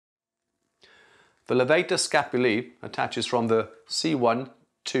The levator scapulae attaches from the C1,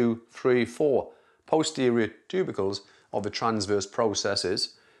 2, 3, 4 posterior tubercles of the transverse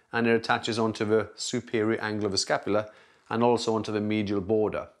processes, and it attaches onto the superior angle of the scapula and also onto the medial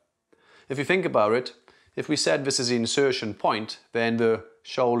border. If you think about it, if we said this is the insertion point, then the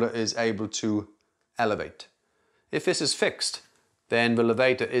shoulder is able to elevate. If this is fixed, then the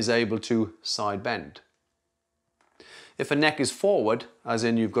levator is able to side bend. If the neck is forward, as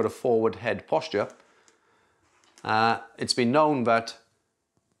in you've got a forward head posture, it's been known that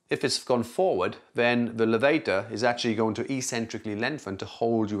if it's gone forward, then the levator is actually going to eccentrically lengthen to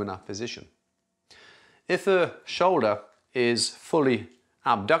hold you in that position. If the shoulder is fully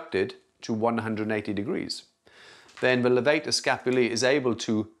abducted to 180 degrees, then the levator scapulae is able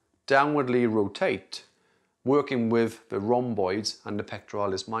to downwardly rotate, working with the rhomboids and the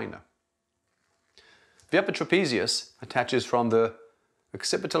pectoralis minor. The upper trapezius attaches from the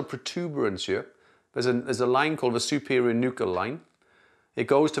occipital protuberance here. There's a line called the superior nuchal line. It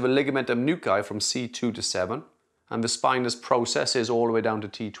goes to the ligamentum nuchae from C2 to 7, and the spinous processes all the way down to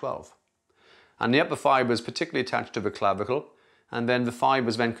T12. And the upper fibers particularly attach to the clavicle, and then the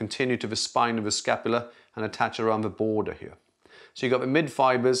fibers then continue to the spine of the scapula and attach around the border here. So you've got the mid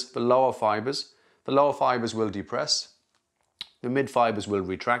fibers, the lower fibers. The lower fibers will depress, the mid fibers will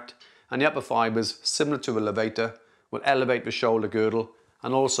retract, and the upper fibers, similar to the levator, will elevate the shoulder girdle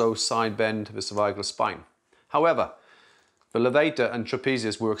and also side bend the cervical spine. However, the levator and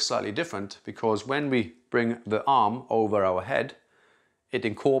trapezius work slightly different, because when we bring the arm over our head, it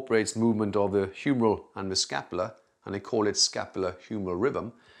incorporates movement of the humeral and the scapula, and they call it scapular-humeral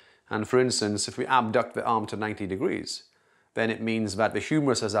rhythm. And for instance, if we abduct the arm to 90 degrees, then it means that the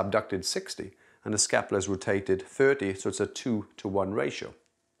humerus has abducted 60 and the scapula is rotated 30, so it's a 2-to-1 ratio.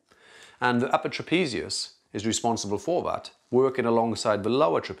 And the upper trapezius is responsible for that, working alongside the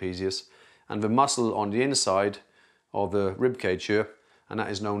lower trapezius and the muscle on the inside of the rib cage here, and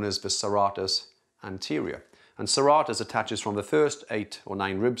that is known as the serratus anterior. And serratus attaches from the first 8 or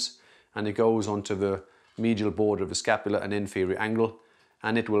 9 ribs, and it goes onto the medial border of the scapula and inferior angle,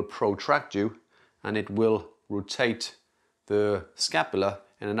 and it will protract you, and it will rotate the scapula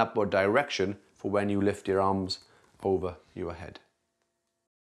in an upward direction for when you lift your arms over your head.